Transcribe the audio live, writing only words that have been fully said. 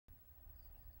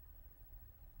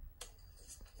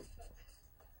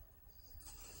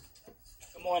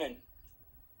morning.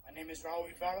 My name is Raul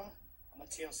Rivera. I'm a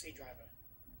TLC driver.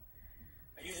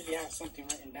 I usually have something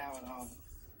written down.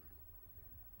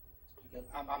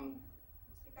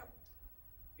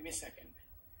 Give me a second.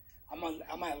 I'm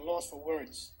at a loss for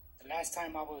words. The last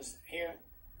time I was here,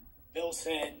 Bill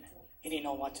said he didn't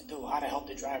know what to do, how to help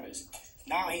the drivers.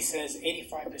 Now he says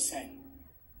 85%.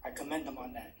 I commend him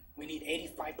on that. We need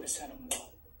 85% of them.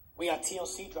 We are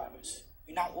TLC drivers.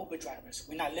 We're not Uber drivers.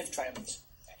 We're not Lyft drivers.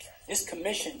 This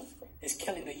commission is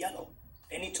killing the yellow.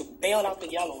 They need to bail out the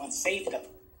yellow and save them.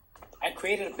 I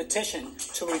created a petition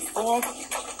to reform.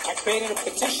 I created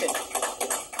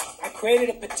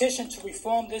a petition to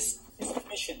reform this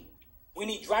commission. We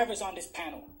need drivers on this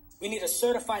panel. We need a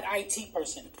certified IT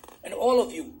person. And all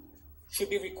of you should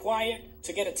be required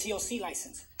to get a TLC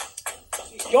license.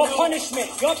 Your punishment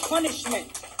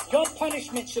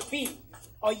should be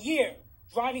a year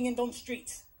driving in those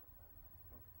streets.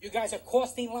 You guys are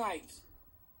costing lives.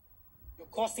 You're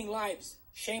costing lives.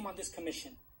 Shame on this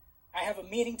commission. I have a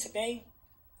meeting today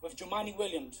with Jumaane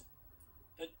Williams,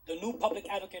 the new public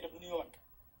advocate of New York.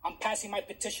 I'm passing my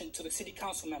petition to the city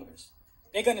council members.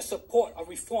 They're going to support a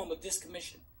reform of this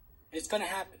commission. And it's going to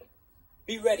happen.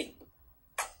 Be ready.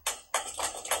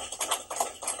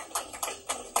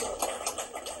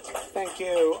 Thank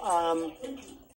you.